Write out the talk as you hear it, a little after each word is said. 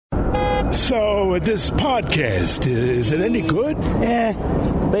So, this podcast, is it any good?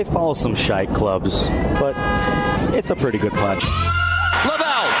 They follow some shite clubs, but it's a pretty good pod.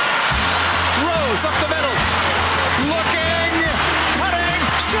 Lavelle, Rose up the middle, looking, cutting,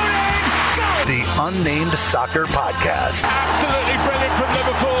 shooting, goal! The Unnamed Soccer Podcast. Absolutely brilliant from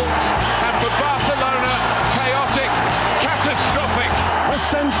Liverpool, and for Barcelona, chaotic, catastrophic. A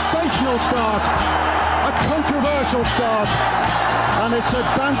sensational start, a controversial start, and it's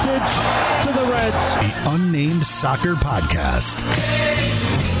advantage to the Reds. The Unnamed Soccer Podcast.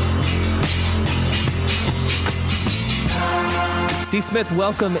 D. Smith,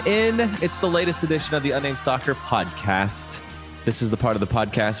 welcome in. It's the latest edition of the Unnamed Soccer Podcast. This is the part of the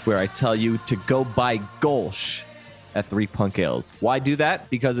podcast where I tell you to go buy Golsch at Three Punk Ales. Why do that?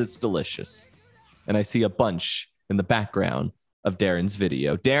 Because it's delicious. And I see a bunch in the background of Darren's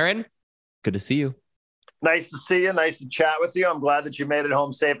video. Darren, good to see you. Nice to see you. Nice to chat with you. I'm glad that you made it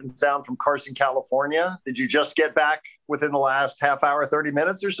home safe and sound from Carson, California. Did you just get back within the last half hour, 30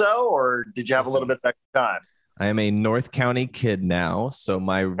 minutes or so, or did you have a little bit of extra time? I am a North County kid now, so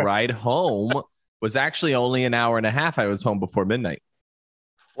my ride home was actually only an hour and a half. I was home before midnight.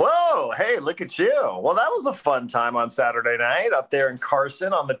 Whoa, hey, look at you. Well, that was a fun time on Saturday night up there in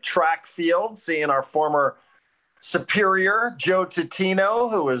Carson on the track field, seeing our former Superior, Joe Tutino,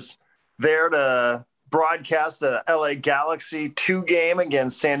 who was there to broadcast the LA Galaxy 2 game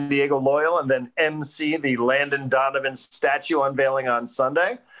against San Diego Loyal and then MC the Landon Donovan statue unveiling on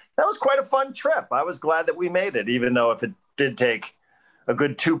Sunday. That was quite a fun trip. I was glad that we made it, even though if it did take a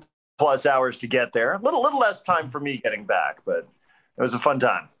good 2+ hours to get there. A little less time for me getting back, but it was a fun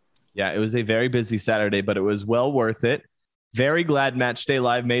time. Yeah, it was a very busy Saturday, but it was well worth it. Very glad Matchday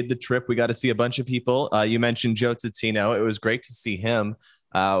Live made the trip. We got to see a bunch of people. You mentioned Joe Tutino. It was great to see him.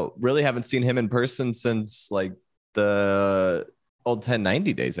 Really haven't seen him in person since like the old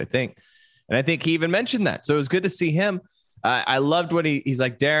 1090 days, I think. And I think he even mentioned that. So it was good to see him. I loved what he's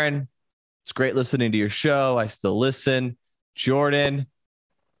like, Darren, it's great listening to your show. I still listen. Jordan,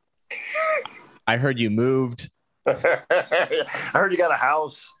 I heard you moved. I heard you got a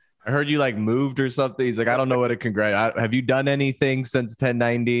house. I heard you like moved or something. He's like, I don't know what to congratulate. Have you done anything since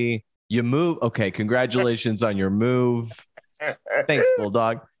 1090? You move. Okay. Congratulations on your move. Thanks,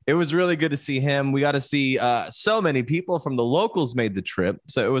 Bulldog. It was really good to see him. We got to see so many people from the locals made the trip.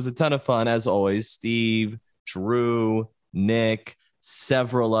 So it was a ton of fun, as always. Steve, Drew, Nick,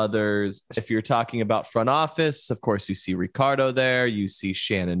 several others. If you're talking about front office, of course, you see Ricardo there. You see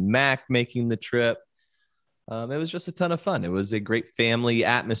Shannon Mack making the trip. It was just a ton of fun. It was a great family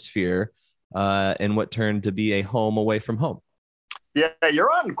atmosphere in what turned to be a home away from home. Yeah, you're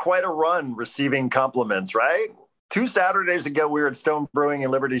on quite a run receiving compliments, right? 2 Saturdays ago, we were at Stone Brewing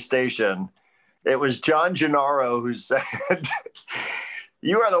in Liberty Station. It was John Gennaro who said,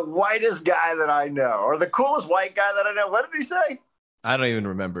 "You are the whitest guy that I know," or the coolest white guy that I know. What did he say? I don't even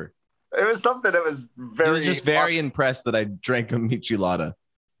remember. It was something that was very... He was just very impressed that I drank a michelada.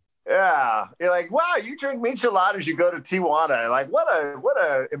 Yeah. You're like, wow, you drink micheladas, you go to Tijuana. Like, what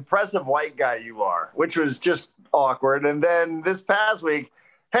a impressive white guy you are, which was just awkward. And then this past week,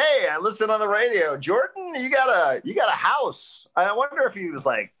 hey, I listened on the radio. Jordan, you got a house. I wonder if he was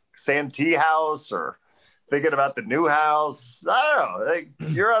like Santee House or thinking about the new house. I don't know. Like,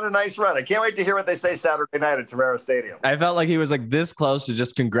 you're on a nice run. I can't wait to hear what they say Saturday night at Torero Stadium. I felt like he was like this close to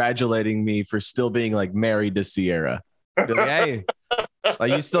just congratulating me for still being like married to Sierra. Like, hey,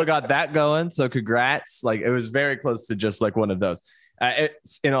 like you still got that going. So congrats. Like it was very close to just like one of those.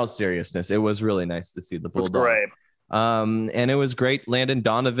 In all seriousness, it was really nice to see the Bulldog. Great. And it was great. Landon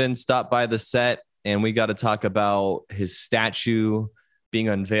Donovan stopped by the set and we got to talk about his statue being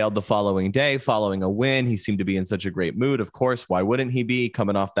unveiled the following day, following a win. He seemed to be in such a great mood. Of course, why wouldn't he be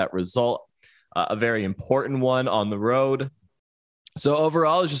coming off that result? A very important one on the road. So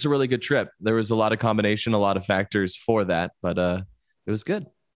overall, it was just a really good trip. There was a lot of combination, a lot of factors for that, but it was good.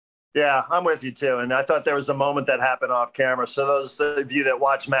 Yeah, I'm with you too. And I thought there was a moment that happened off camera. So those of you that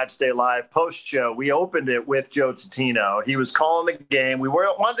watch Matchday Live post-show, we opened it with Joe Tutino. He was calling the game. We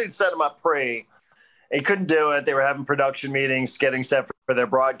wanted to set him up pre. He couldn't do it. They were having production meetings, getting set for their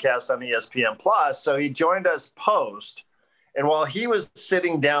broadcast on ESPN Plus. So he joined us post. And while he was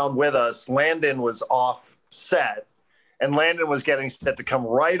sitting down with us, Landon was off set. And Landon was getting set to come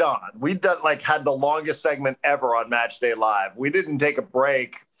right on. We had the longest segment ever on Matchday Live. We didn't take a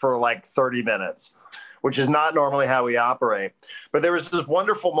break for like 30 minutes, which is not normally how we operate. But there was this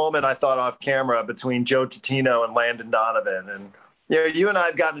wonderful moment, I thought, off camera between Joe Tutino and Landon Donovan. And you and I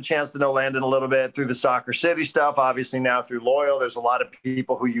have gotten a chance to know Landon a little bit through the Soccer City stuff, obviously now through Loyal. There's a lot of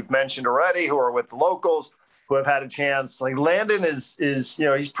people who you've mentioned already who are with the locals. who have had a chance. Like Landon is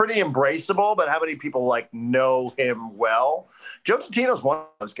he's pretty embraceable, but how many people like know him well? Joe Tutino's one of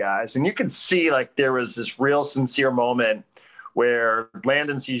those guys, and you can see like there was this real sincere moment where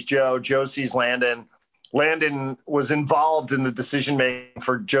Landon sees Joe, Joe sees Landon. Landon was involved in the decision making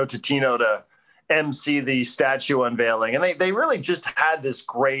for Joe Tutino to MC the statue unveiling, and they really just had this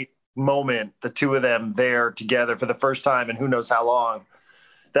great moment, the two of them there together for the first time in who knows how long.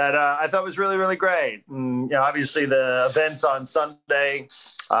 That I thought was really, really great. And, obviously the events on Sunday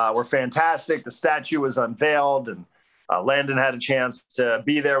were fantastic. The statue was unveiled, and Landon had a chance to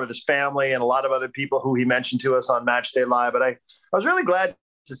be there with his family and a lot of other people who he mentioned to us on Matchday Live. But I was really glad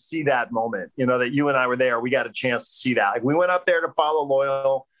to see that moment, that you and I were there. We got a chance to see that. Like, we went up there to follow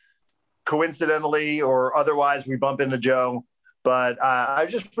Loyal. Coincidentally or otherwise, we bump into Joe. But I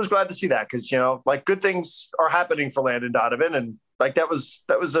just was glad to see that because, like good things are happening for Landon Donovan. And like that was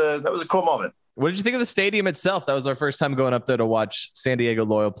a cool moment. What did you think of the stadium itself? That was our first time going up there to watch San Diego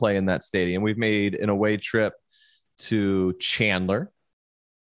Loyal play in that stadium. We've made an away trip to Chandler.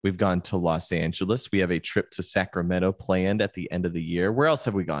 We've gone to Los Angeles. We have a trip to Sacramento planned at the end of the year. Where else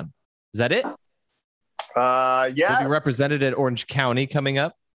have we gone? Is that it? Yeah. We'll be represented at Orange County coming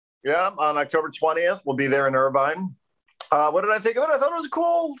up. Yeah, on October 20th. We'll be there in Irvine. What did I think of it? I thought it was a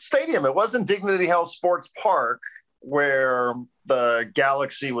cool stadium. It wasn't Dignity Health Sports Park, where the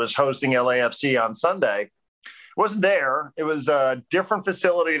Galaxy was hosting LAFC on Sunday. It wasn't there. It was a different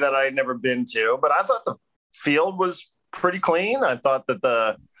facility that I had never been to, but I thought the field was pretty clean. I thought that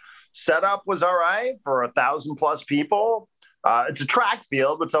the setup was all right for 1,000+ people. It's a track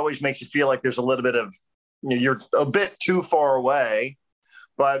field, which always makes you feel like there's a little bit of, you're a bit too far away.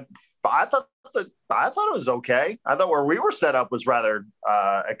 But I thought it was okay. I thought where we were set up was rather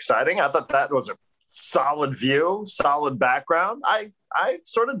exciting. I thought that was a solid view, solid background. I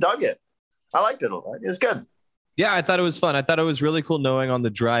sort of dug it. I liked it a lot. It was good. Yeah, I thought it was fun. I thought it was really cool knowing on the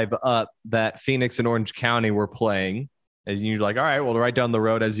drive up that Phoenix and Orange County were playing. And you're like, all right, well, right down the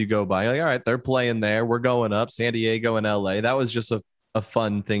road as you go by, you're like, all right, they're playing there. We're going up, San Diego and LA. That was just a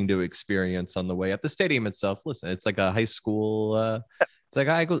fun thing to experience on the way up. The stadium itself, listen, it's like a high school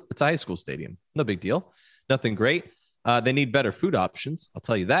it's a high school stadium. No big deal. Nothing great. They need better food options. I'll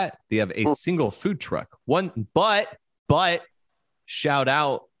tell you that. They have a single food truck. But shout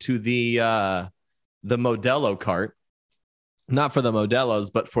out to the Modelo cart. Not for the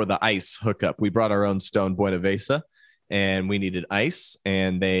Modelos, but for the ice hookup. We brought our own Stone Buenavesa, and we needed ice.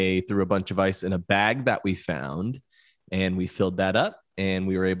 And they threw a bunch of ice in a bag that we found, and we filled that up, and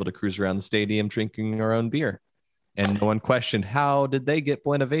we were able to cruise around the stadium drinking our own beer. And no one questioned, how did they get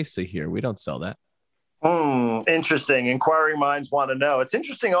Buenavesa here? We don't sell that. Interesting. Inquiring minds want to know. It's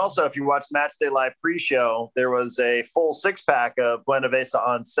interesting also, if you watch Matchday Live pre-show, there was a full 6-pack of Buenavesa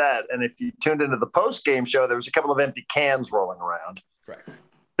on set. And if you tuned into the post-game show, there was a couple of empty cans rolling around. Correct.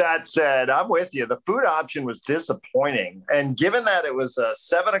 That said, I'm with you. The food option was disappointing. And given that it was a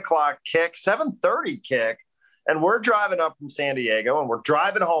 7:00 kick, 7:30 kick, and we're driving up from San Diego and we're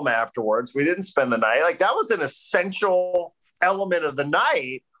driving home afterwards. We didn't spend the night. Like, that was an essential element of the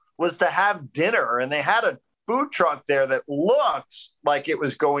night, was to have dinner. And they had a food truck there that looked like it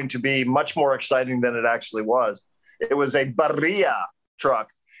was going to be much more exciting than it actually was. It was a birria truck.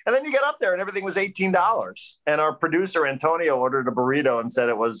 And then you get up there and everything was $18. And our producer, Antonio, ordered a burrito and said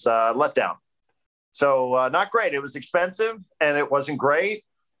it was let down. So not great. It was expensive and it wasn't great.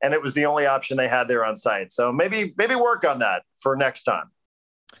 And it was the only option they had there on site. So maybe work on that for next time.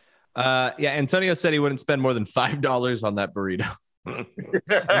 Yeah, Antonio said he wouldn't spend more than $5 on that burrito.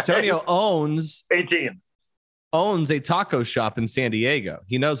 Antonio owns a taco shop in San Diego.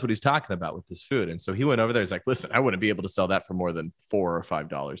 He knows what he's talking about with this food. And so he went over there. He's like, listen, I wouldn't be able to sell that for more than $4 or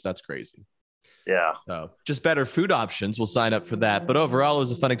 $5. That's crazy. Yeah. So just better food options. We'll sign up for that. But overall, it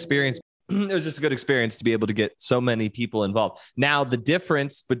was a fun experience. It was just a good experience to be able to get so many people involved. Now, the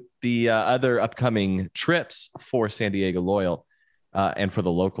difference, but the other upcoming trips for San Diego Loyal and for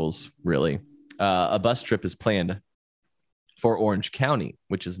the locals, really, a bus trip is planned for Orange County,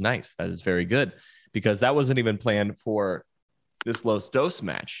 which is nice. That is very good, because that wasn't even planned for this Los Dos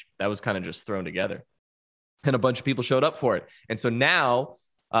match. That was kind of just thrown together, and a bunch of people showed up for it. And so now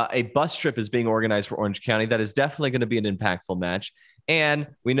a bus trip is being organized for Orange County. That is definitely going to be an impactful match. And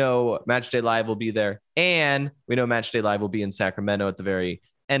we know Matchday Live will be there. And we know Matchday Live will be in Sacramento at the very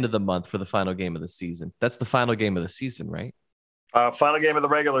end of the month for the final game of the season. That's the final game of the season, right? Final game of the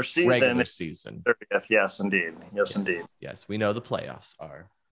regular season. 30th. Yes, indeed. Yes, indeed. Yes, we know the playoffs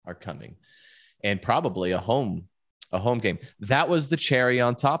are coming, and probably a home game. That was the cherry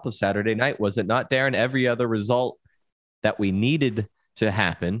on top of Saturday night, was it not, Darren? Every other result that we needed to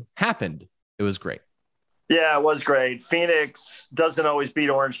happen happened. It was great. Yeah, it was great. Phoenix doesn't always beat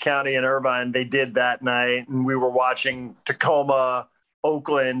Orange County and Irvine. They did that night, and we were watching Tacoma,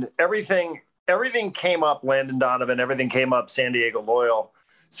 Oakland. Everything came up Landon Donovan. Everything came up San Diego Loyal.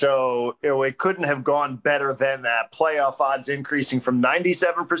 So it couldn't have gone better than that. Playoff odds increasing from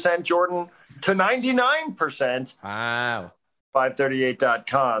 97%, Jordan, to 99%. Wow.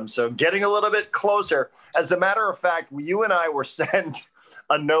 538.com. So getting a little bit closer. As a matter of fact, you and I were sent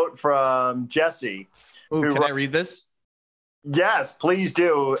a note from Jesse. Ooh, can I read this? Yes, please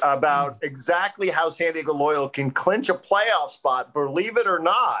do. About exactly how San Diego Loyal can clinch a playoff spot. Believe it or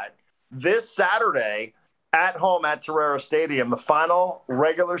not, this Saturday at home at Torero Stadium, the final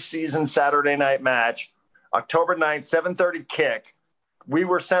regular season Saturday night match, October 9th, 7:30 kick. We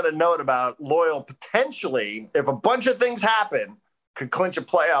were sent a note about Loyal potentially, if a bunch of things happen, could clinch a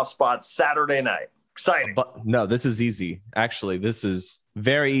playoff spot Saturday night. Exciting. But no, this is easy. Actually, this is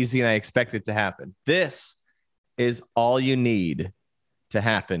very easy, and I expect it to happen. This is all you need to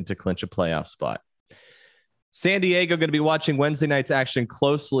happen to clinch a playoff spot. San Diego going to be watching Wednesday night's action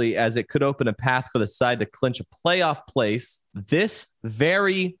closely, as it could open a path for the side to clinch a playoff place this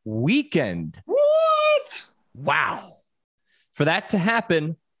very weekend. What? Wow. For that to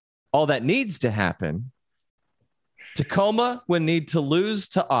happen, all that needs to happen, Tacoma would need to lose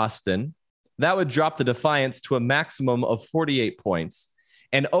to Austin. That would drop the Defiance to a maximum of 48 points.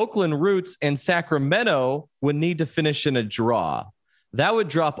 And Oakland Roots and Sacramento would need to finish in a draw. That would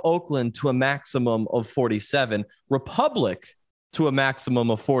drop Oakland to a maximum of 47. Republic to a maximum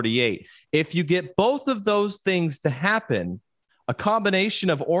of 48. If you get both of those things to happen, a combination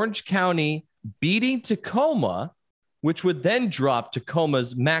of Orange County beating Tacoma, which would then drop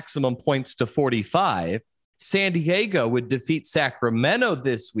Tacoma's maximum points to 45. San Diego would defeat Sacramento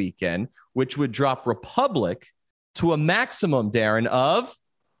this weekend, which would drop Republic to a maximum, Darren, of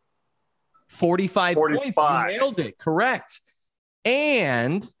 45 points. You nailed it. Correct.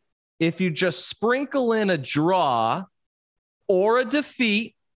 And if you just sprinkle in a draw or a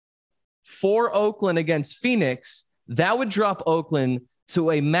defeat for Oakland against Phoenix, that would drop Oakland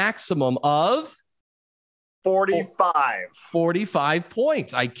to a maximum of 45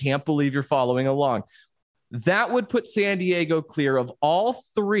 points. I can't believe you're following along. That would put San Diego clear of all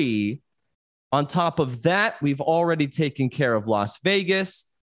three. On top of that, we've already taken care of Las Vegas,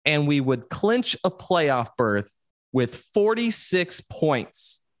 and we would clinch a playoff berth with 46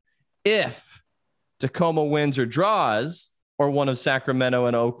 points. If Tacoma wins or draws, or one of Sacramento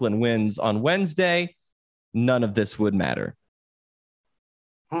and Oakland wins on Wednesday, none of this would matter.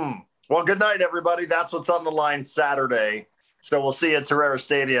 Well, good night, everybody. That's what's on the line Saturday. So we'll see you at Torero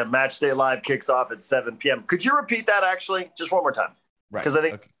Stadium. Match Day Live kicks off at 7 p.m. Could you repeat that, actually? Just one more time. Right. Because I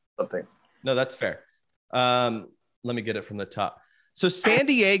think something. No, that's fair. Let me get it from the top. So San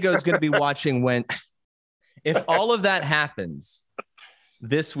Diego is going to be watching when, if all of that happens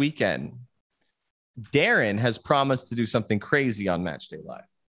this weekend, Darren has promised to do something crazy on Match Day Live.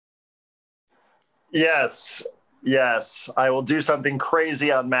 Yes, I will do something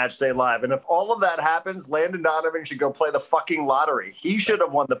crazy on Match Day Live. And if all of that happens, Landon Donovan should go play the fucking lottery. He should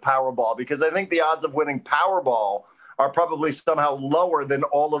have won the Powerball, because I think the odds of winning Powerball are probably somehow lower than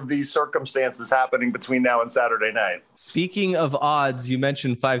all of these circumstances happening between now and Saturday night. Speaking of odds, you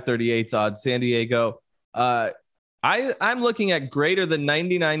mentioned 538's odds, San Diego. I'm looking at greater than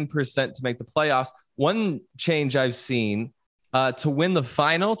 99% to make the playoffs. One change I've seen to win the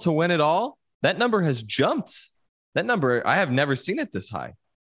final, to win it all, that number has jumped. That number, I have never seen it this high.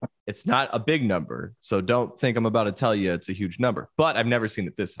 It's not a big number, so don't think I'm about to tell you it's a huge number, but I've never seen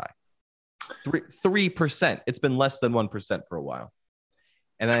it this high. 3%. It's been less than 1% for a while.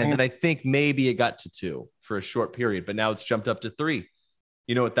 And I think maybe it got to 2 for a short period, but now it's jumped up to 3.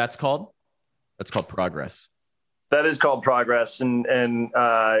 You know what that's called? That's called progress. That is called progress. And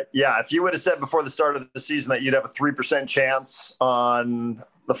if you would have said before the start of the season that you'd have a 3% chance on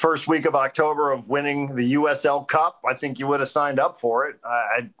the first week of October of winning the USL Cup, I think you would have signed up for it.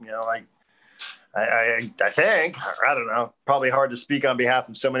 I think, I don't know, probably hard to speak on behalf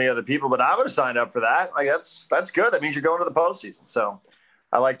of so many other people, but I would have signed up for that. Like that's good. That means you're going to the postseason. So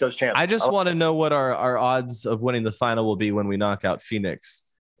I like those chances. I just want to know what our odds of winning the final will be when we knock out Phoenix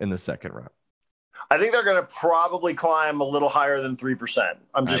in the second round. I think they're going to probably climb a little higher than 3%.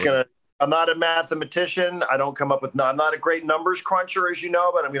 I'm not a mathematician. I'm not a great numbers cruncher, as you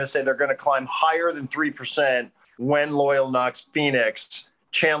know, but I'm going to say they're going to climb higher than 3% when Loyal knocks Phoenix,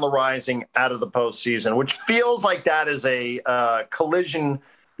 Chandler Rising out of the postseason, which feels like that is a collision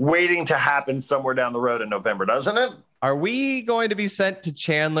waiting to happen somewhere down the road in November, doesn't it? Are we going to be sent to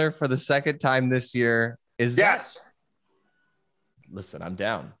Chandler for the second time this year? Yes. Listen, I'm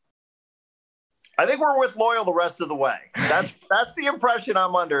down. I think we're with Loyal the rest of the way. That's the impression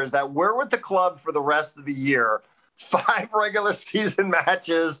I'm under, is that we're with the club for the rest of the year. 5 regular season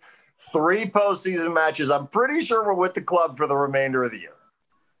matches, 3 postseason matches. I'm pretty sure we're with the club for the remainder of the year.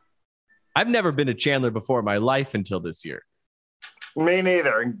 I've never been to Chandler before in my life until this year. Me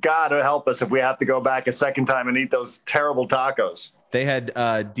neither. And God help us if we have to go back a second time and eat those terrible tacos. They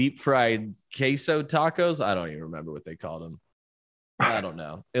had deep fried queso tacos. I don't even remember what they called them. I don't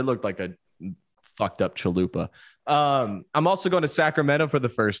know. It looked like a fucked up chalupa. I'm also going to Sacramento for the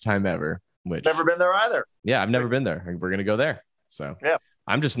first time ever. Which never been there either. Yeah, I've never been there. We're gonna go there. So yeah,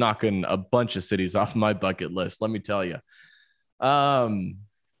 I'm just knocking a bunch of cities off my bucket list. Let me tell you.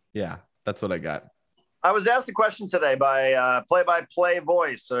 Yeah, that's what I got. I was asked a question today by play-by-play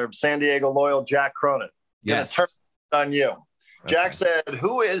voice of San Diego Loyal Jack Cronin. Yes, turn on you. Okay. Jack said,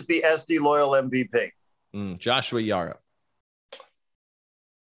 "Who is the SD Loyal MVP?" Joshua Yaro.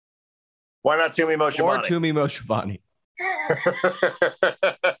 Why not Tumi Moshibani? Or Tumi Moshibani.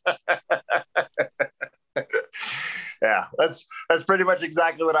 Yeah, that's pretty much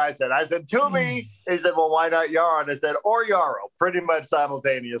exactly what I said. I said Tumi. He said, "Well, why not Yaro?" And I said, "Or Yaro," pretty much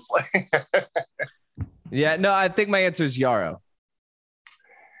simultaneously. Yeah, no, I think my answer is Yaro.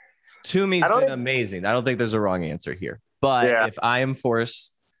 Tumi's been amazing. I don't think there's a wrong answer here. But if I am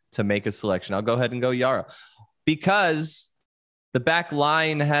forced to make a selection, I'll go ahead and go Yaro, because the back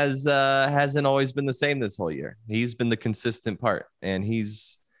line hasn't always been the same this whole year. He's been the consistent part, and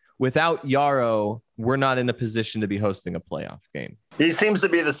without Yaro, we're not in a position to be hosting a playoff game. He seems to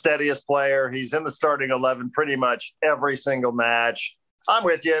be the steadiest player. He's in the starting 11 pretty much every single match. I'm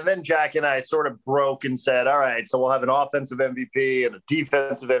with you. And then Jack and I sort of broke and said, all right, so we'll have an offensive MVP and a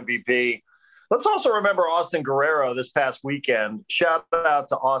defensive MVP. Let's also remember Austin Guerrero this past weekend. Shout out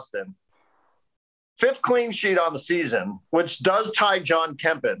to Austin. 5th clean sheet on the season, which does tie John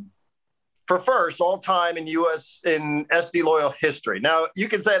Kempen for first all time in SD Loyal history. Now, you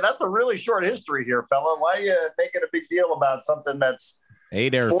can say that's a really short history here, fella. Why are you making a big deal about something that's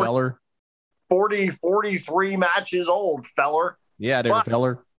 43 matches old, feller? Yeah, there,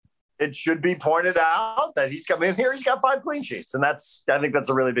 feller. It should be pointed out that he's come in here. He's got 5 clean sheets, and I think that's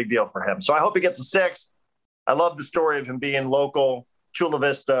a really big deal for him. So I hope he gets a 6th. I love the story of him being local, Chula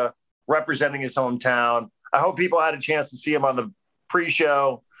Vista, representing his hometown. I hope people had a chance to see him on the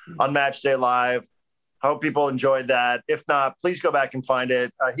pre-show on Matchday Live. I hope people enjoyed that. If not, please go back and find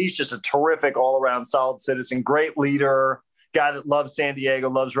it. He's just a terrific all-around solid citizen, great leader, guy that loves San Diego,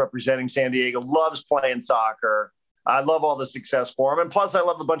 loves representing San Diego, loves playing soccer. I love all the success for him. And plus, I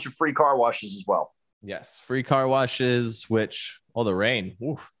love a bunch of free car washes as well. Yes, free car washes, the rain.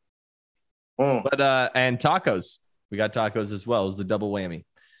 Oof. But and tacos. We got tacos as well. It was the double whammy. It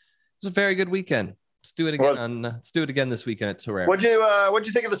was a very good weekend. Let's do it again. Let's do it again this weekend at Torero. What'd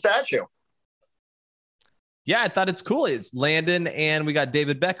you think of the statue? Yeah, I thought it's cool. It's Landon, and we got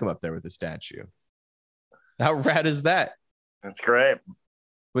David Beckham up there with the statue. How rad is that? That's great.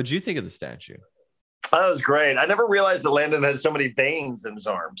 What'd you think of the statue? Oh, that was great. I never realized that Landon had so many veins in his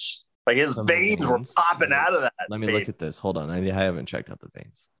arms. Like his veins were popping out of that. Let me look at this. Hold on. I haven't checked out the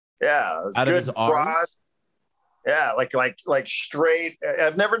veins. Yeah, it was out good of his arms. Yeah, like straight.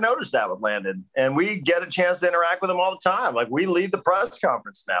 I've never noticed that with Landon, and we get a chance to interact with him all the time. Like we lead the press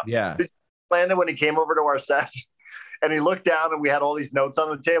conference now. Yeah, Landon, when he came over to our set, and he looked down, and we had all these notes on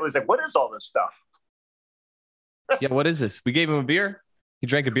the table. He's like, "What is all this stuff?" Yeah, what is this? We gave him a beer. He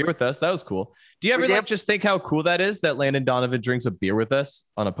drank a beer with us. That was cool. Do you ever just think how cool that is that Landon Donovan drinks a beer with us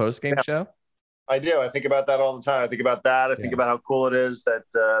on a post-game show? I do. I think about that all the time. I think about that. I think about how cool it is that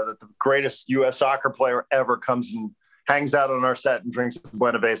the greatest U.S. soccer player ever comes and hangs out on our set and drinks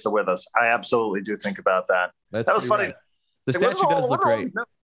Buena Vista with us. I absolutely do think about that. That was funny. Right. The statue does look great.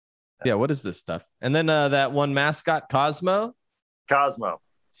 Yeah, what is this stuff? And then that one mascot, Cosmo,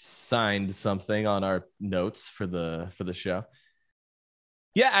 signed something on our notes for the show.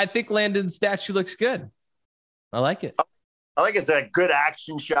 Yeah, I think Landon's statue looks good. I like it. I think it's a good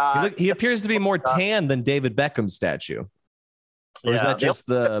action shot. He appears to be more tan than David Beckham's statue. Or is that just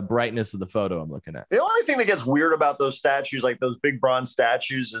the brightness of the photo I'm looking at? The only thing that gets weird about those statues, like those big bronze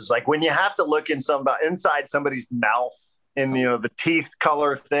statues, is like when you have to look inside somebody's mouth in the teeth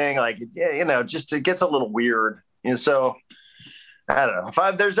color thing, like just it gets a little weird. So I don't know.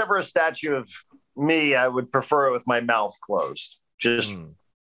 If there's ever a statue of me, I would prefer it with my mouth closed, just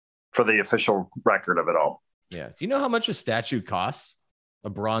for the official record of it all. Yeah. Do you know how much a statue costs? A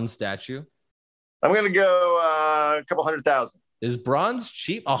bronze statue? I'm going to go a couple $100,000. Is bronze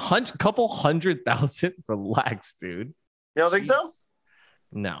cheap? Couple $100,000? Relax, dude. You don't think so?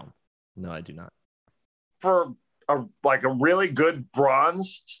 No, I do not. For a really good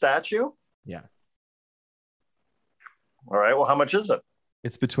bronze statue? Yeah. All right. Well, how much is it?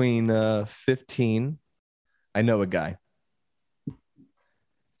 It's between 15. I know a guy.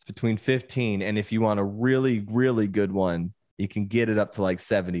 It's between 15. And if you want a really, really good one, you can get it up to like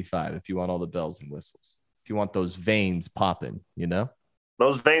 75 if you want all the bells and whistles. If you want those veins popping, you know?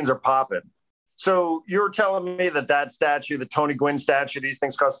 Those veins are popping. So you're telling me that statue, the Tony Gwynn statue, these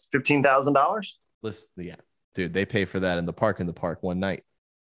things cost $15,000? Listen, yeah, dude, they pay for that in the park one night.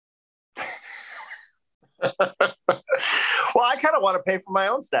 Well, I kind of want to pay for my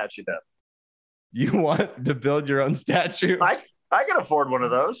own statue then. You want to build your own statue? I can afford one of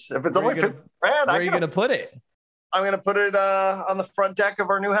those. If it's only $50,000, where are you going to put it? I'm going to put it on the front deck of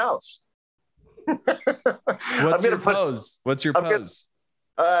our new house. What's your pose?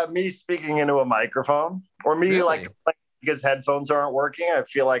 Me speaking into a microphone, or me really? like because headphones aren't working. I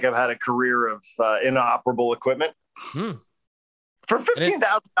feel like I've had a career of inoperable equipment. For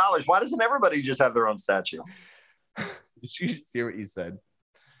 $15,000, why doesn't everybody just have their own statue? Did you just hear what you said?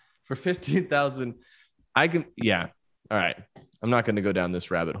 For $15,000, I can. Yeah. All right. I'm not going to go down this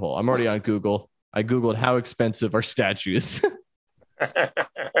rabbit hole. I'm already on Google. I Googled how expensive are statues. I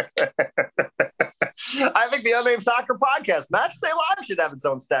think the Unnamed Soccer Podcast, Matchday Live, should have its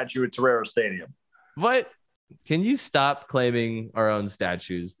own statue at Torero Stadium. But can you stop claiming our own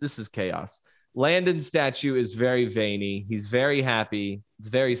statues? This is chaos. Landon's statue is very veiny. He's very happy. It's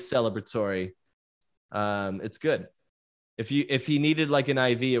very celebratory. It's good. If he needed like an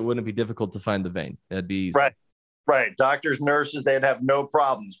IV, it wouldn't be difficult to find the vein. It'd be easy. Right. Doctors, nurses, they'd have no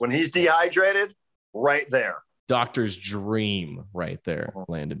problems. When he's dehydrated, right there. Doctor's dream right there.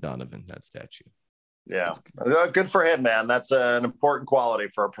 Landon Donovan, that statue. Yeah. Good for him, man. That's an important quality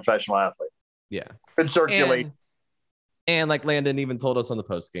for a professional athlete. Yeah. Good circulate. And like Landon even told us on the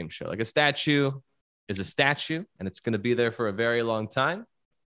post-game show, like a statue is a statue and it's going to be there for a very long time.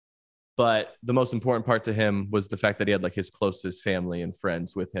 But the most important part to him was the fact that he had like his closest family and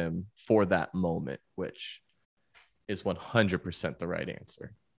friends with him for that moment, which is 100% the right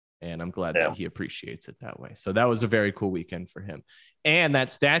answer. And I'm glad that he appreciates it that way. So that was a very cool weekend for him. And that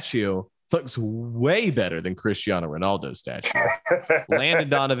statue looks way better than Cristiano Ronaldo's statue. Landon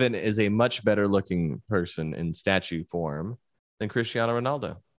Donovan is a much better looking person in statue form than Cristiano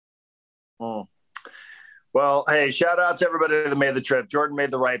Ronaldo. Well, hey, shout out to everybody that made the trip. Jordan made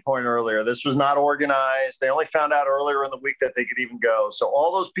the right point earlier. This was not organized. They only found out earlier in the week that they could even go. So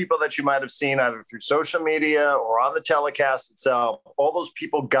all those people that you might have seen either through social media or on the telecast itself, all those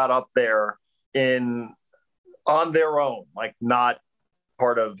people got up there on their own, like not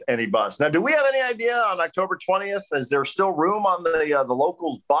part of any bus. Now, do we have any idea on October 20th? Is there still room on the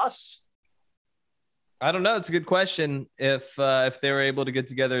locals bus? I don't know. It's a good question. If they were able to get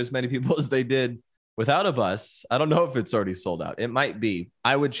together as many people as they did without a bus, I don't know if it's already sold out. It might be.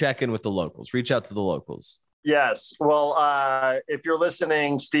 I would check in with the locals. Reach out to the locals. Yes. Well, if you're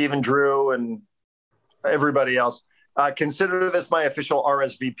listening, Steve and Drew and everybody else, consider this my official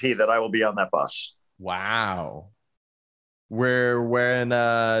RSVP that I will be on that bus. Wow. When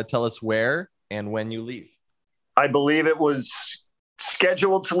tell us where and when you leave. I believe it was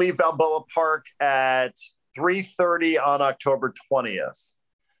scheduled to leave Balboa Park at 3:30 on October 20th.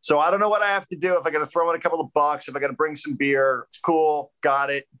 So I don't know what I have to do. If I got to throw in a couple of bucks, if I got to bring some beer, cool, got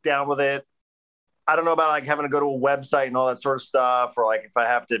it, down with it. I don't know about like having to go to a website and all that sort of stuff, or like if I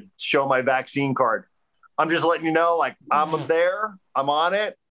have to show my vaccine card. I'm just letting you know, like I'm there, I'm on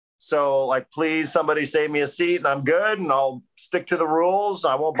it. So like, please, somebody save me a seat and I'm good. And I'll stick to the rules.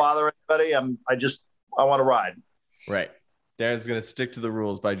 I won't bother anybody. I want to ride. Right. Darren's going to stick to the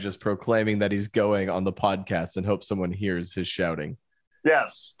rules by just proclaiming that he's going on the podcast and hope someone hears his shouting.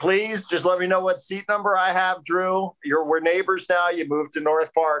 Yes, please just let me know what seat number I have, Drew. We're neighbors now. You moved to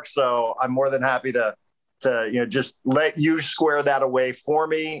North Park, so I'm more than happy to just let you square that away for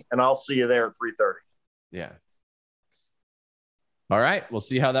me, and I'll see you there at 3:30. Yeah. All right, we'll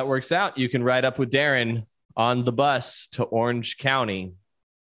see how that works out. You can ride up with Darren on the bus to Orange County,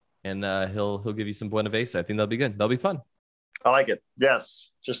 and he'll give you some Buena Vista. I think that'll be good. That'll be fun. I like it. Yes,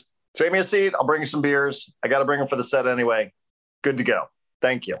 just save me a seat. I'll bring you some beers. I got to bring them for the set anyway. Good to go.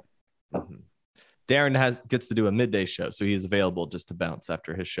 Thank you. Mm-hmm. Darren gets to do a midday show, so he's available just to bounce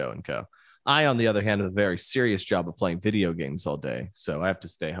after his show and go. I, on the other hand, have a very serious job of playing video games all day, so I have to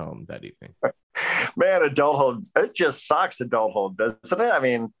stay home that evening. Man, adulthood, it just sucks, adulthood, doesn't it? I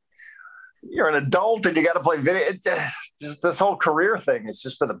mean, you're an adult and you got to play video. It's just this whole career thing. It's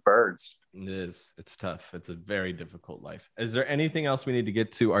just for the birds. It is. It's tough. It's a very difficult life. Is there anything else we need to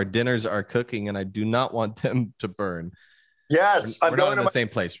get to? Our dinners are cooking, and I do not want them to burn. Yes, we're not in the same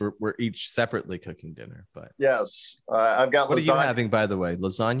place. We're each separately cooking dinner, but yes, I've got. What lasagna. Are you having, by the way?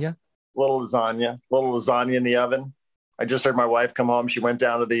 Lasagna? Little lasagna in the oven. I just heard my wife come home. She went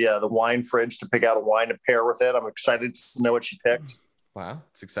down to the wine fridge to pick out a wine to pair with it. I'm excited to know what she picked. Wow,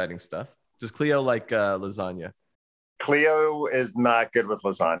 it's exciting stuff. Does Cleo like lasagna? Cleo is not good with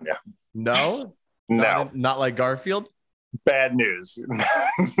lasagna. No? No. Not like Garfield? Bad news.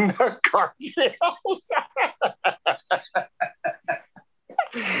 Garfield.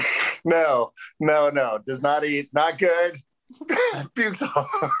 No. Does not eat. Not good. Pukes all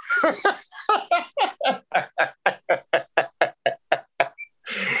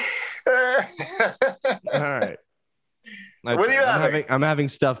All right. What are you having? I'm having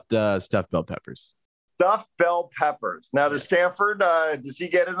stuffed bell peppers. Stuffed bell peppers. Now, does Stanford, does he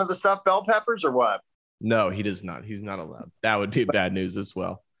get into the stuffed bell peppers or what? No, he does not. He's not allowed. That would be bad news as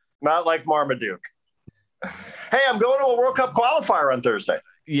well. Not like Marmaduke. Hey, I'm going to a World Cup qualifier on Thursday.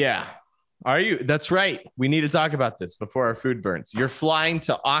 Yeah. Are you? That's right. We need to talk about this before our food burns. You're flying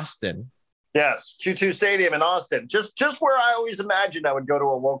to Austin. Yes, Q2 Stadium in Austin. Just where I always imagined I would go to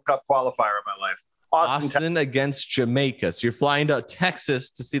a World Cup qualifier in my life. Austin against Jamaica. So you're flying to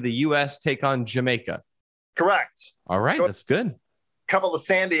Texas to see the U.S. take on Jamaica. Correct. All right, that's good. Couple of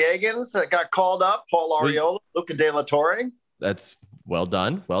San Diegans that got called up. Paul Arriola, Luca De La Torre. That's well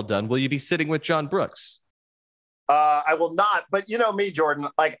done. Well done. Will you be sitting with John Brooks? I will not. But you know me, Jordan,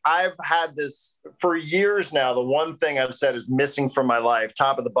 like I've had this for years now. The one thing I've said is missing from my life,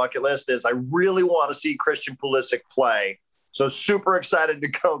 top of the bucket list, is I really want to see Christian Pulisic play. So super excited to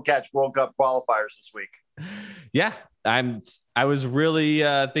go catch World Cup qualifiers this week. Yeah, I was really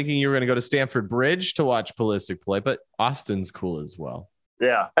thinking you were going to go to Stamford Bridge to watch Pulisic play, but Austin's cool as well.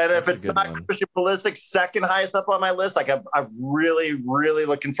 Yeah, and That's if it's not one. Christian Pulisic, second highest up on my list, like I'm really, really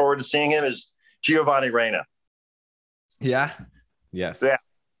looking forward to seeing him is Giovanni Reina. Yeah. Yes. Yeah.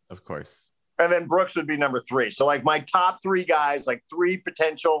 Of course. And then Brooks would be number 3. So like my top 3 guys, like 3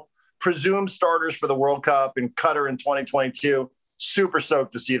 potential presumed starters for the World Cup in Qatar in 2022. Super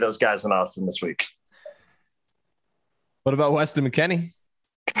stoked to see those guys in Austin this week. What about Weston McKennie?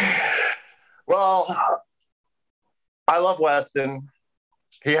 Well, I love Weston.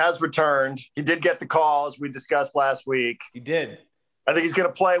 He has returned. He did get the call, as we discussed last week. He did. I think he's going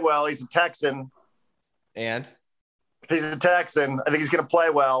to play well. He's a Texan. And? He's a Texan. I think he's going to play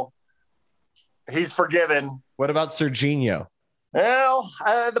well. He's forgiven. What about Serginho? Well,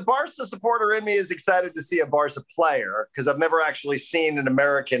 the Barca supporter in me is excited to see a Barca player because I've never actually seen an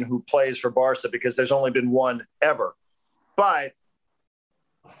American who plays for Barca because there's only been one ever. But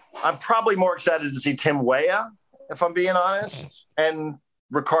I'm probably more excited to see Tim Weah, if I'm being honest, and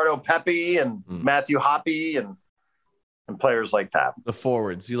Ricardo Pepi and Matthew Hoppe and players like that. The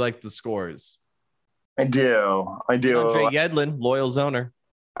forwards. You like the scores. I do. Andre Yedlin, loyal zoner.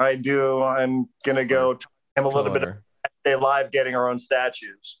 I do. I'm going to go to him a little bit of Day Live getting our own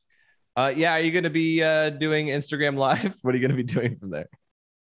statues. Yeah. Are you going to be doing Instagram Live? What are you going to be doing from there?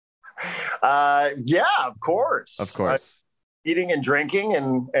 Yeah, of course. Of course. Eating and drinking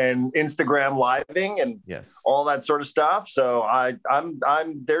and Instagram living and all that sort of stuff. So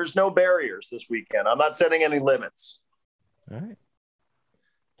I'm there's no barriers this weekend. I'm not setting any limits. All right.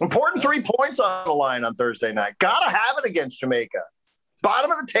 Important 3 points on the line on Thursday night. Gotta have it against Jamaica.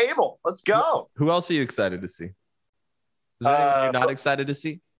 Bottom of the table. Let's go. Who else are you excited to see? Is there anyone you're not excited to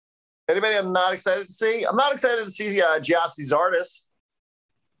see? Anybody I'm not excited to see? I'm not excited to see Giassi Zardes.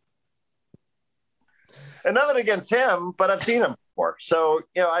 And nothing against him, but I've seen him before. So,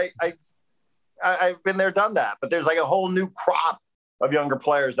 you know, I've been there, done that. But there's like a whole new crop of younger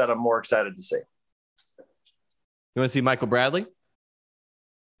players that I'm more excited to see. You want to see Michael Bradley?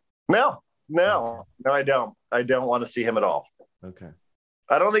 No, I don't. I don't want to see him at all. Okay.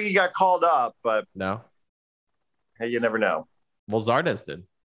 I don't think he got called up, but no. Hey, you never know. Well, Zardes did.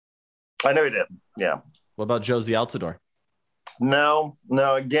 I know he did. Yeah. What about Josie Altidore? No.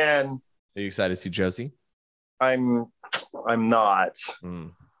 Again. Are you excited to see Josie? I'm not.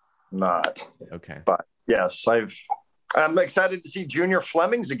 Not. Okay. But yes, I'm excited to see Junior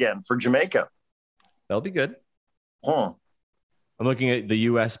Flemings again for Jamaica. That'll be good. I'm looking at the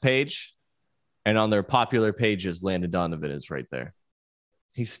U.S. page, and on their popular pages, Landon Donovan is right there.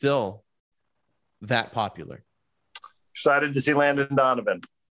 He's still that popular. Excited to see Landon Donovan.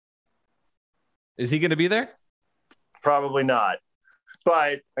 Is he going to be there? Probably not.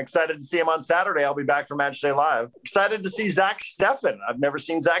 But excited to see him on Saturday. I'll be back for Matchday Live. Excited to see Zach Steffen. I've never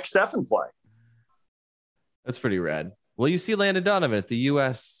seen Zach Steffen play. That's pretty rad. Will you see Landon Donovan at the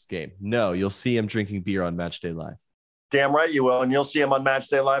U.S. game? No, you'll see him drinking beer on Matchday Live. Damn right you will. And you'll see him on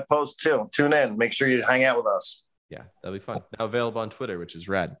Matchday Live post too. Tune in. Make sure you hang out with us. Yeah, that'll be fun. Now available on Twitter, which is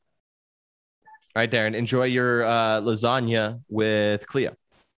rad. All right, Darren, enjoy your lasagna with Cleo.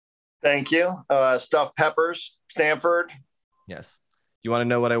 Thank you. Stuffed peppers, Stanford. Yes. You want to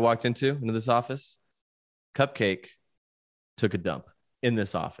know what I walked into this office? Cupcake took a dump in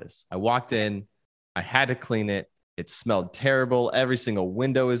this office. I walked in. I had to clean it. It smelled terrible. Every single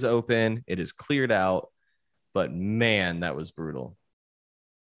window is open. It is cleared out. But man, that was brutal.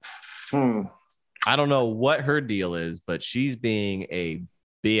 I don't know what her deal is, but she's being a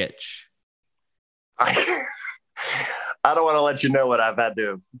bitch. I don't want to let you know what I've had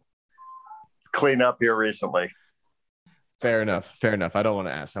to clean up here recently. Fair enough. I don't want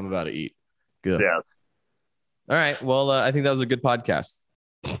to ask. I'm about to eat. Good. Yeah. All right. Well, I think that was a good podcast.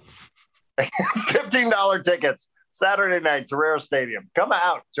 $15 tickets Saturday night, Torero Stadium. Come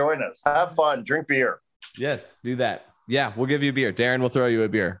out, join us, have fun, drink beer. Yes, do that. Yeah, we'll give you a beer. Darren will throw you a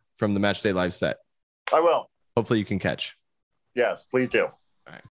beer from the Matchday Live set. I will. Hopefully you can catch. Yes, please do. All right.